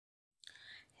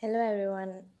Hello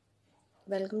everyone,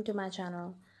 welcome to my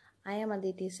channel. I am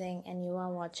Aditi Singh and you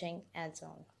are watching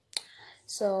AdZone.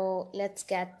 So let's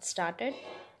get started.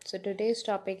 So today's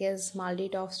topic is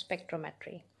MALDI TOF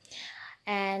spectrometry.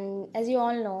 And as you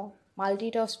all know,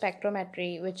 MALDI TOF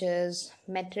spectrometry, which is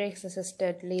matrix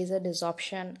assisted laser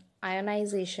desorption,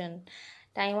 ionization,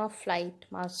 time of flight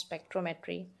mass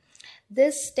spectrometry.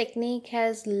 This technique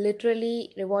has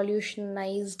literally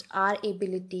revolutionized our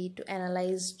ability to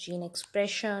analyze gene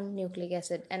expression, nucleic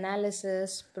acid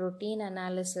analysis, protein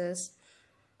analysis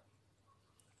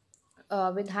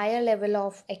with higher level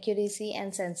of accuracy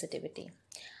and sensitivity.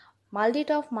 MALDI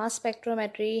TOF mass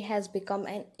spectrometry has become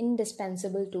an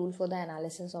indispensable tool for the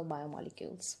analysis of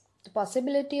biomolecules. The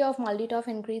possibility of MALDI TOF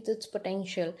increased its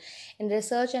potential in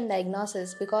research and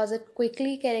diagnosis because it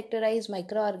quickly characterizes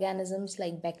microorganisms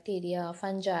like bacteria,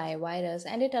 fungi, virus,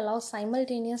 and it allows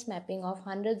simultaneous mapping of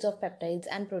hundreds of peptides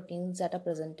and proteins that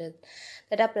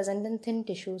are present in thin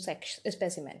tissue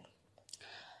specimen.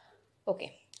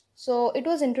 Okay, so it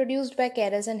was introduced by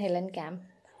Keres and Hillenkamp,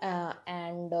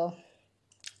 and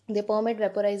they permit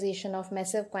vaporization of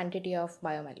massive quantity of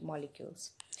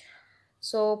biomolecules.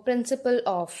 So principle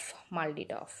of MALDI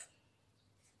TOF.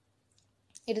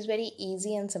 It is very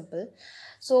easy and simple.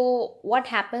 So what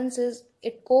happens is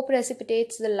it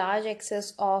co-precipitates the large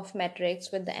excess of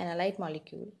matrix with the analyte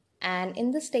molecule. And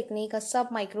in this technique, a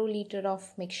sub-microliter of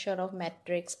mixture of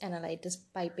matrix analyte is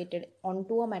pipetted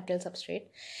onto a metal substrate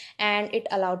and it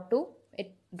allowed to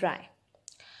dry.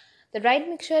 The dried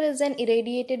mixture is then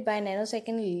irradiated by a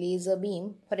nanosecond laser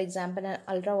beam, for example, an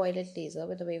ultraviolet laser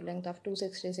with a wavelength of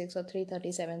 266 or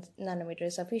 337 nanometer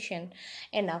is sufficient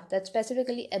enough that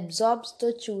specifically absorbs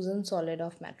the chosen solid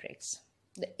of matrix.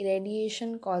 The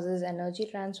irradiation causes energy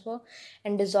transfer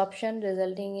and desorption,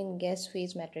 resulting in gas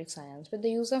phase matrix ions. With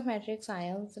the use of matrix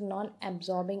ions, the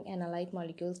non-absorbing analyte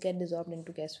molecules get dissolved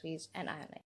into gas phase and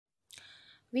ionize.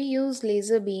 We use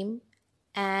laser beam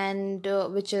and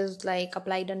which is like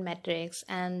applied on matrix,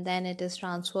 and then it is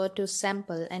transferred to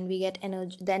sample and we get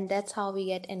energy. Then that's how we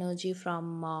get energy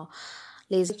from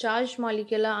laser. Charged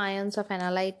molecular ions of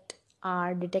analyte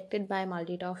are detected by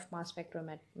MALDI TOF mass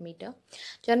spectrometer.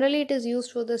 Generally it is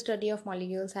used for the study of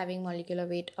molecules having molecular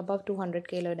weight above 200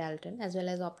 kilodalton, as well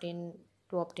as obtain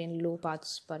low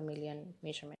parts per million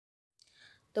measurement.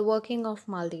 The working of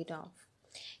MALDI TOF.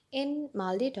 In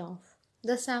MALDI TOF,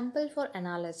 the sample for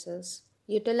analysis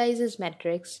utilizes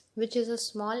matrix, which is a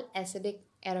small acidic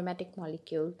aromatic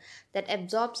molecule that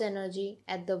absorbs energy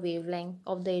at the wavelength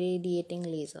of the irradiating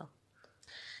laser.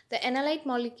 The analyte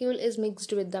molecule is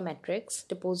mixed with the matrix,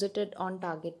 deposited on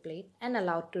target plate and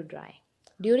allowed to dry,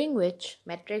 during which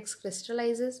matrix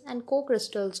crystallizes and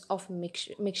co-crystals of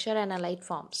mixture analyte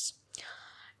forms.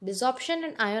 Desorption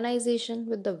and ionization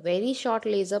with the very short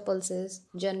laser pulses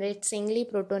generate singly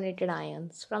protonated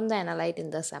ions from the analyte in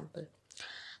the sample.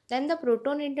 Then the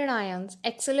protonated ions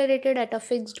accelerated at a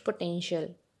fixed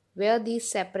potential, where these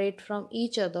separate from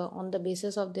each other on the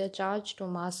basis of their charge to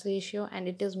mass ratio, and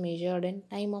it is measured in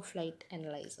time of flight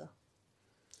analyzer.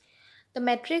 The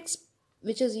matrix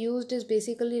which is used is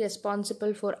basically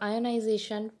responsible for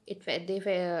ionization. It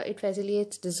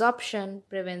facilitates desorption,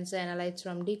 prevents the analytes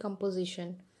from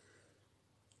decomposition.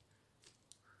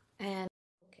 And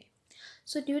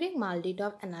so during MALDI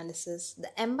TOF analysis,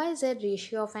 the M by Z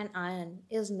ratio of an ion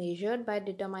is measured by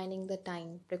determining the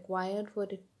time required for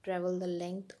it to travel the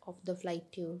length of the flight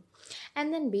tube.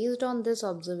 And then based on this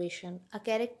observation, a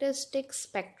characteristic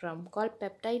spectrum called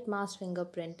peptide mass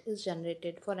fingerprint is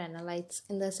generated for analytes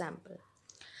in the sample.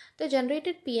 The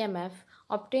generated PMF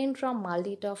obtained from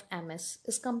MALDI TOF MS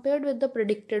is compared with the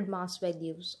predicted mass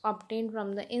values obtained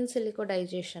from the in silico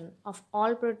digestion of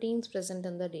all proteins present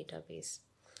in the database.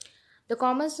 The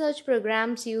common search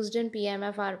programs used in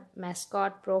PMF are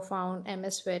Mascot, Profound,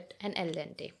 MSWIT, and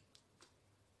Eldente.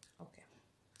 Okay.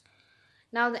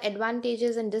 Now the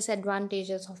advantages and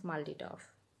disadvantages of MALDI TOF.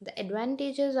 The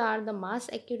advantages are the mass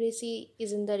accuracy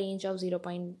is in the range of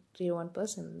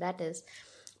 0.01%. That is,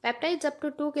 peptides up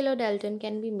to 2 kilodalton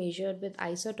can be measured with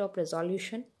isotope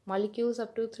resolution. Molecules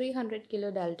up to 300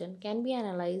 kilodalton can be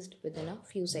analyzed within a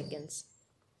few seconds.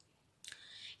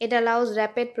 It allows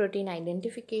rapid protein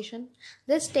identification.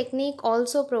 This technique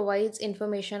also provides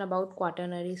information about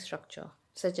quaternary structure,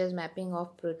 such as mapping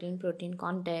of protein-protein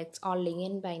contacts or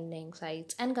ligand binding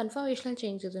sites, and conformational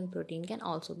changes in protein can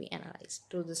also be analyzed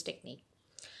through this technique.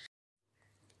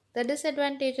 The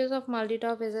disadvantages of MALDI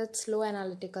TOF is its low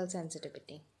analytical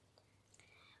sensitivity.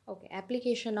 Okay,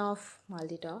 application of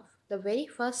MALDI TOF. The very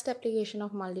first application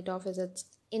of MALDI TOF is its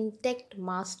intact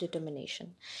mass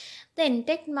determination. The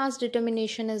intact mass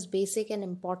determination is basic and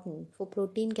important for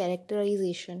protein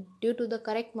characterization due to the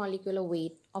correct molecular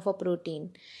weight of a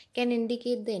protein can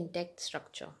indicate the intact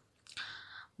structure.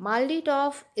 MALDI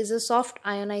TOF is a soft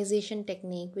ionization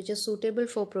technique which is suitable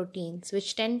for proteins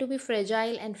which tend to be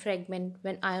fragile and fragment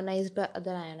when ionized by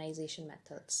other ionization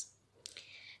methods.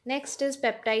 Next is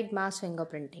peptide mass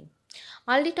fingerprinting.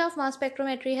 MALDI TOF mass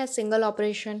spectrometry has single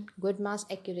operation, good mass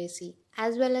accuracy,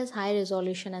 as well as high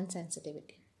resolution and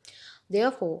sensitivity.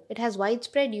 Therefore, it has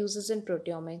widespread uses in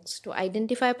proteomics to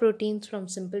identify proteins from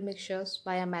simple mixtures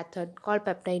by a method called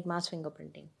peptide mass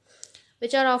fingerprinting,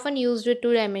 which are often used with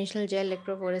two-dimensional gel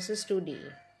electrophoresis 2D.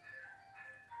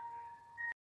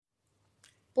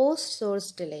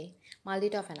 Post-source delay MALDI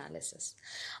TOF analysis.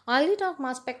 MALDI TOF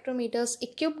mass spectrometers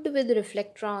equipped with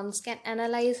reflectrons can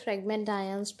analyze fragment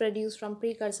ions produced from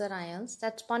precursor ions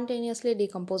that spontaneously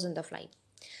decompose in the flight.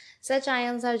 Such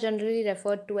ions are generally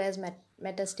referred to as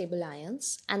metastable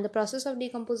ions, and the process of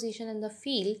decomposition in the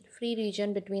field-free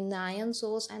region between the ion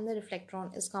source and the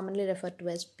reflectron is commonly referred to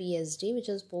as PSD, which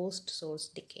is post-source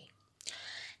decay.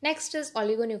 Next is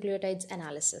oligonucleotides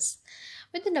analysis.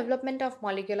 With the development of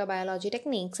molecular biology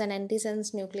techniques and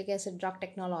antisense nucleic acid drug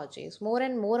technologies, more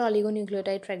and more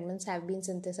oligonucleotide fragments have been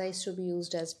synthesized to be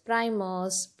used as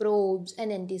primers, probes,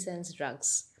 and antisense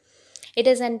drugs. It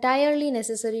is entirely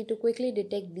necessary to quickly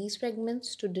detect these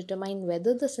fragments to determine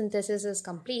whether the synthesis is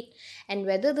complete and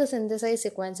whether the synthesized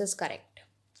sequence is correct.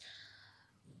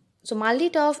 So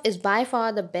MALDI TOF is by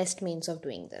far the best means of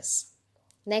doing this.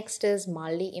 Next is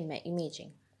MALDI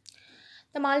imaging.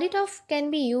 The MALDI TOF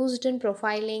can be used in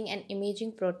profiling and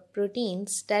imaging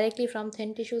proteins directly from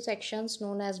thin tissue sections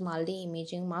known as MALDI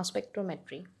imaging mass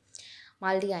spectrometry.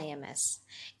 MALDI IMS.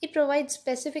 It provides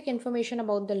specific information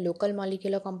about the local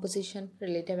molecular composition,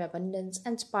 relative abundance,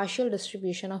 and spatial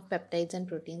distribution of peptides and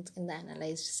proteins in the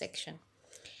analyzed section.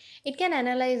 It can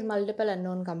analyze multiple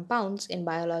unknown compounds in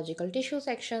biological tissue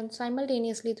sections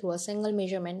simultaneously through a single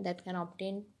measurement that can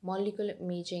obtain molecular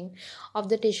imaging of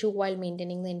the tissue while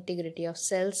maintaining the integrity of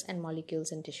cells and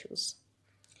molecules in tissues.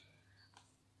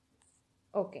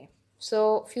 Okay,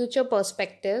 so future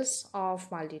perspectives of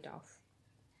MALDI TOF.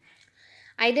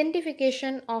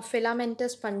 Identification of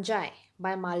filamentous fungi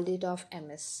by MALDI TOF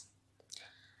MS.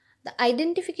 The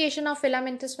identification of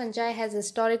filamentous fungi has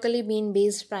historically been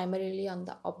based primarily on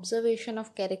the observation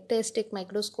of characteristic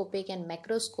microscopic and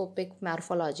macroscopic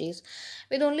morphologies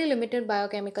with only limited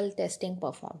biochemical testing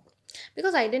performed.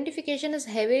 Because identification is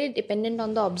heavily dependent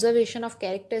on the observation of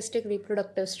characteristic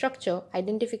reproductive structure,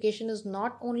 identification is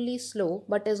not only slow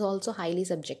but is also highly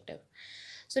subjective.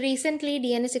 So recently,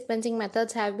 DNA sequencing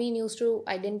methods have been used to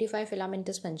identify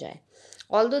filamentous fungi.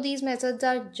 Although these methods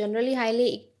are generally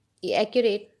highly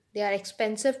accurate, they are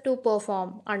expensive to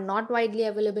perform, are not widely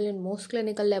available in most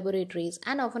clinical laboratories,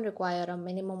 and often require a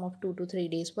minimum of 2 to 3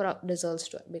 days for results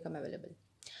to become available.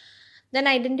 Then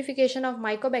identification of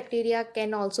mycobacteria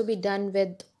can also be done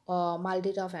with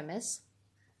MALDI TOF MS.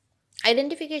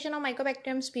 Identification of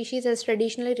mycobacterium species has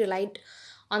traditionally relied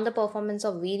on the performance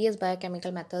of various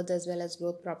biochemical methods as well as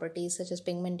growth properties such as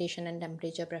pigmentation and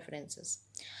temperature preferences.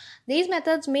 These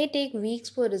methods may take weeks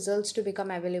for results to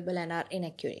become available and are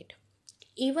inaccurate.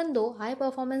 Even though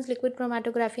high-performance liquid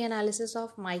chromatography analysis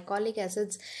of mycolic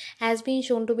acids has been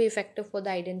shown to be effective for the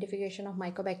identification of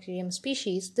mycobacterium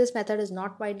species, this method is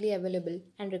not widely available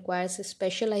and requires a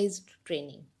specialized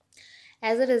training.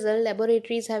 As a result,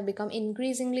 laboratories have become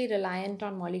increasingly reliant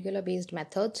on molecular-based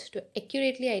methods to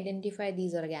accurately identify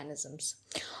these organisms.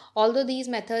 Although this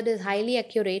method is highly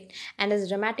accurate and has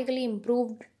dramatically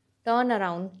improved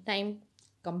turnaround time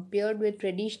compared with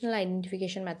traditional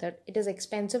identification method, it is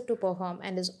expensive to perform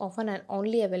and is often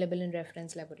only available in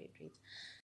reference laboratories.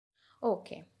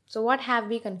 Okay, so what have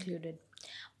we concluded?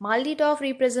 MALDI TOF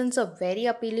represents a very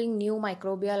appealing new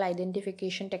microbial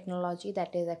identification technology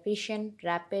that is efficient,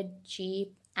 rapid,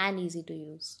 cheap, and easy to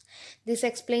use. This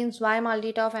explains why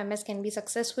MALDI TOF MS can be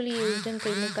successfully used in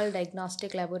clinical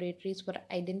diagnostic laboratories for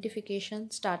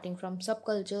identification, starting from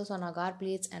subcultures on agar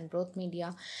plates and broth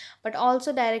media, but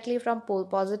also directly from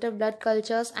positive blood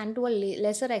cultures and to a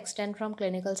lesser extent from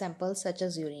clinical samples such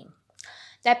as urine.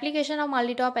 The application of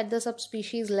MALDI TOF at the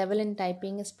subspecies level in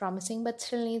typing is promising but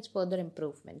still needs further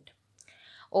improvement.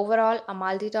 Overall, a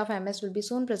MALDI TOF MS will be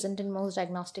soon present in most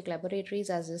diagnostic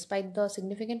laboratories as despite the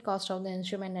significant cost of the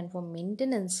instrument and for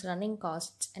maintenance, running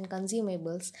costs and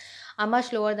consumables are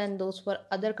much lower than those for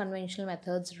other conventional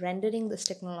methods, rendering this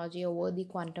technology a worthy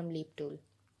quantum leap tool.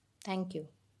 Thank you.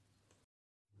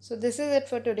 So this is it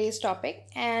for today's topic,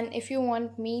 and if you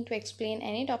want me to explain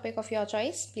any topic of your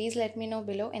choice, please let me know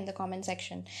below in the comment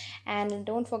section, and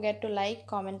don't forget to like,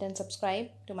 comment and subscribe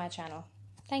to my channel.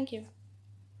 Thank you.